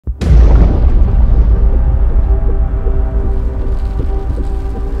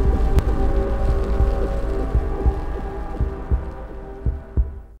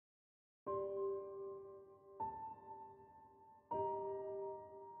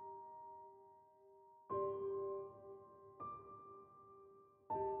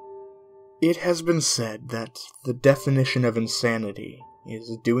It has been said that the definition of insanity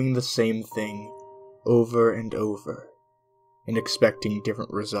is doing the same thing over and over and expecting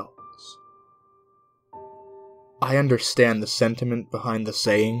different results. I understand the sentiment behind the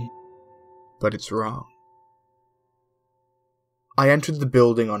saying, but it's wrong. I entered the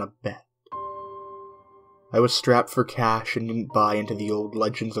building on a bet. I was strapped for cash and didn't buy into the old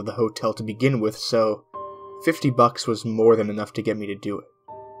legends of the hotel to begin with, so $50 was more than enough to get me to do it.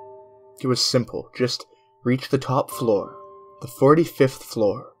 It was simple, just reach the top floor, the 45th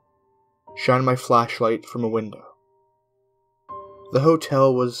floor, shine my flashlight from a window. The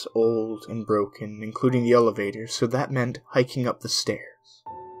hotel was old and broken, including the elevator, so that meant hiking up the stairs.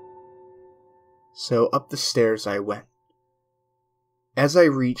 So up the stairs I went. As I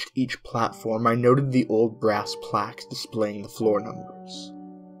reached each platform, I noted the old brass plaques displaying the floor numbers.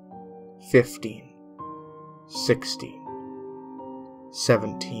 15, 16,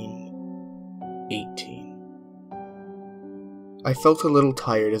 17, 18. I felt a little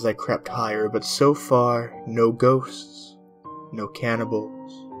tired as I crept higher, but so far, no ghosts, no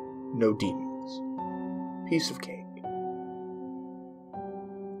cannibals, no demons. Piece of cake.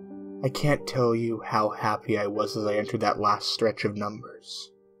 I can't tell you how happy I was as I entered that last stretch of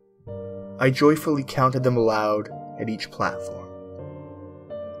numbers. I joyfully counted them aloud at each platform.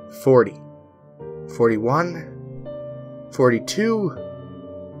 40, 41, 42,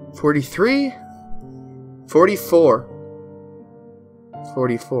 43, 44,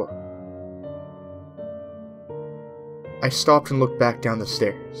 44. I stopped and looked back down the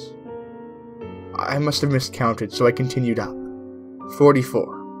stairs. I must have miscounted, so I continued up.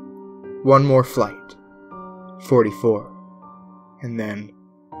 44. One more flight. 44. And then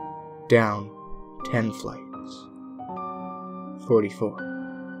down 10 flights. 44.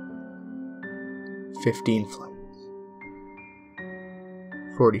 15 flights.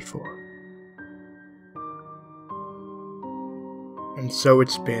 44. And so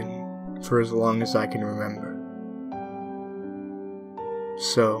it's been for as long as I can remember.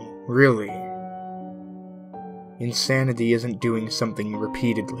 So, really, insanity isn't doing something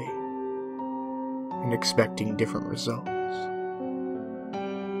repeatedly and expecting different results.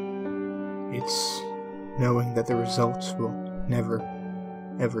 It's knowing that the results will never,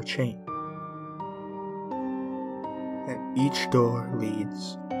 ever change. That each door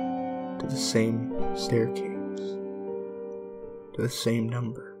leads to the same staircase, to the same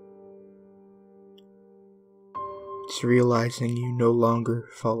number. It's realizing you no longer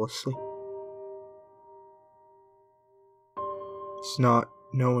fall asleep. It's not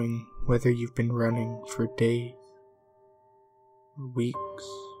knowing whether you've been running for days, or weeks,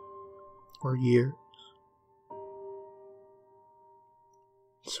 or years.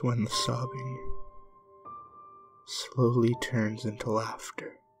 It's when the sobbing slowly turns into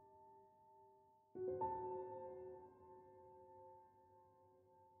laughter.